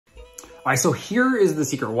All right, so here is the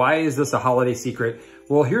secret. Why is this a holiday secret?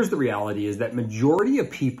 Well, here's the reality is that majority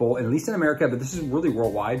of people, at least in America, but this is really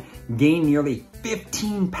worldwide, gain nearly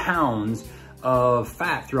 15 pounds of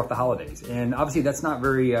fat throughout the holidays. And obviously that's not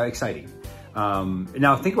very exciting.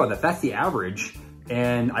 Now think about that, that's the average,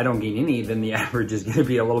 and I don't gain any, then the average is gonna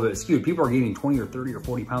be a little bit skewed. People are gaining 20 or 30 or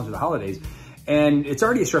 40 pounds for the holidays. And it's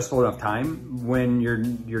already a stressful enough time when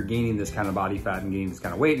you're gaining this kind of body fat and gaining this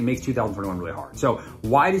kind of weight. It makes 2021 really hard. So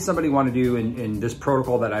why does somebody want to do in this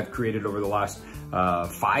protocol that I've created over the last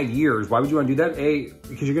 5 years? Why would you want to do that? A,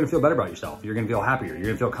 because you're going to feel better about yourself. You're going to feel happier. You're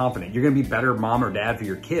going to feel confident. You're going to be better mom or dad for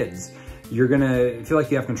your kids. You're going to feel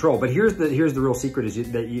like you have control. But here's the real secret is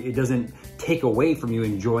that it doesn't take away from you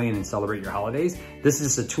enjoying and celebrate your holidays. This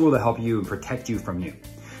is just a tool to help you and protect you from you.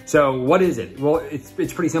 So what is it? Well, it's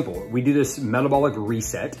pretty simple. We do this metabolic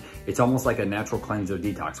reset. It's almost like a natural cleanse or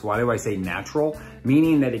detox. Why do I say natural?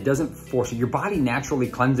 Meaning that it doesn't force it. Your body naturally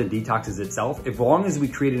cleanses and detoxes itself. As long as we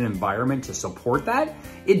create an environment to support that,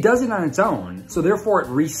 it does it on its own. So therefore it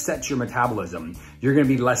resets your metabolism. You're gonna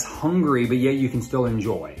be less hungry, but yet you can still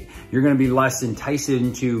enjoy. You're gonna be less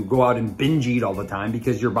enticing to go out and binge eat all the time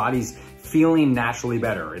because your body's feeling naturally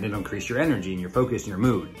better, and it'll increase your energy and your focus and your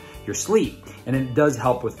mood, your sleep, and it does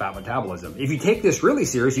help with fat metabolism. If you take this really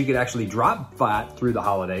serious, you could actually drop fat through the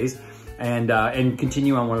holidays and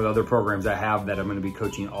continue on one of the other programs I have that I'm gonna be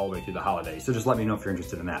coaching all the way through the holidays. So just let me know if you're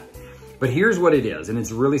interested in that. But here's what it is, and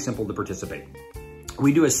it's really simple to participate.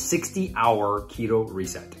 We do a 60-hour keto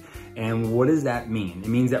reset. And what does that mean? It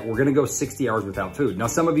means that we're gonna go 60 hours without food. Now,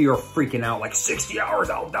 some of you are freaking out like 60 hours,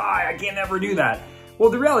 I'll die, I can't ever do that. Well,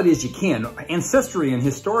 the reality is you can. Ancestrally and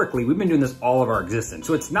historically, we've been doing this all of our existence.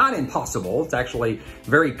 So it's not impossible. It's actually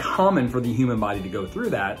very common for the human body to go through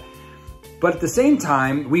that. But at the same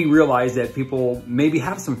time, we realize that people maybe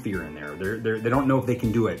have some fear in there. They don't know if they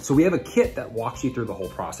can do it. So we have a kit that walks you through the whole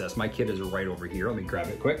process. My kit is right over here. Let me grab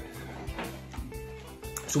it quick.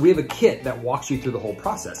 So we have a kit that walks you through the whole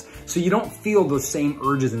process. So you don't feel those same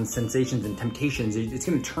urges and sensations and temptations. It's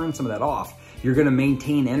gonna turn some of that off. You're gonna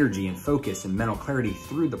maintain energy and focus and mental clarity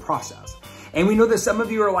through the process. And we know that some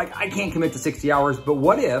of you are like, I can't commit to 60 hours, but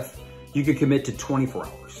what if you could commit to 24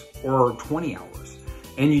 hours or 20 hours?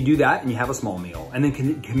 And you do that and you have a small meal and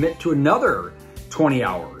then commit to another 20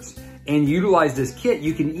 hours and utilize this kit.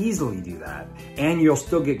 You can easily do that and you'll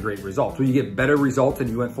still get great results. Will you get better results than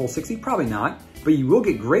you went full 60? Probably not, but you will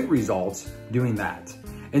get great results doing that.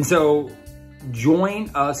 And so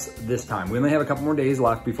join us this time. We only have a couple more days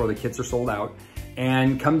left before the kits are sold out.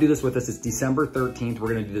 And come do this with us. It's December 13th. We're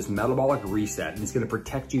gonna do this metabolic reset, and it's gonna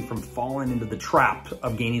protect you from falling into the trap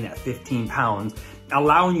of gaining that 15 pounds,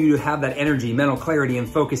 allowing you to have that energy, mental clarity, and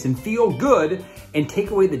focus, and feel good, and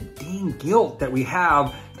take away the dang guilt that we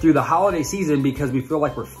have through the holiday season because we feel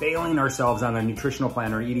like we're failing ourselves on a nutritional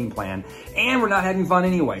plan or eating plan, and we're not having fun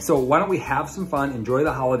anyway. So why don't we have some fun, enjoy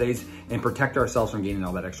the holidays, and protect ourselves from gaining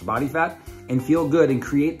all that extra body fat, and feel good, and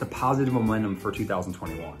create the positive momentum for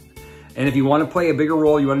 2021. And if you want to play a bigger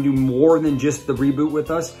role, you want to do more than just the reboot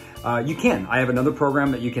with us, you can. I have another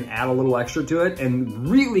program that you can add a little extra to it and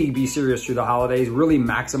really be serious through the holidays, really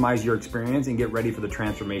maximize your experience and get ready for the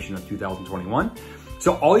transformation of 2021.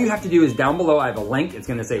 So all you have to do is down below, I have a link. It's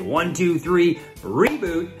going to say 1, 2, 3,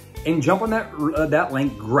 reboot, and jump on that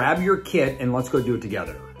link, grab your kit, and let's go do it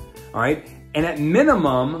together. All right. And at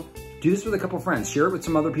minimum, do this with a couple friends, share it with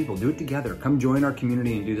some other people, do it together. Come join our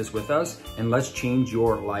community and do this with us, and let's change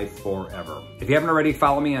your life forever. If you haven't already,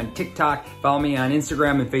 follow me on TikTok, follow me on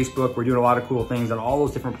Instagram and Facebook. We're doing a lot of cool things on all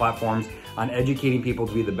those different platforms on educating people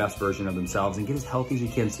to be the best version of themselves and get as healthy as you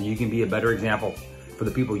can so you can be a better example for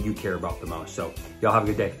the people you care about the most. So y'all have a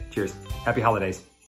good day. Cheers. Happy holidays.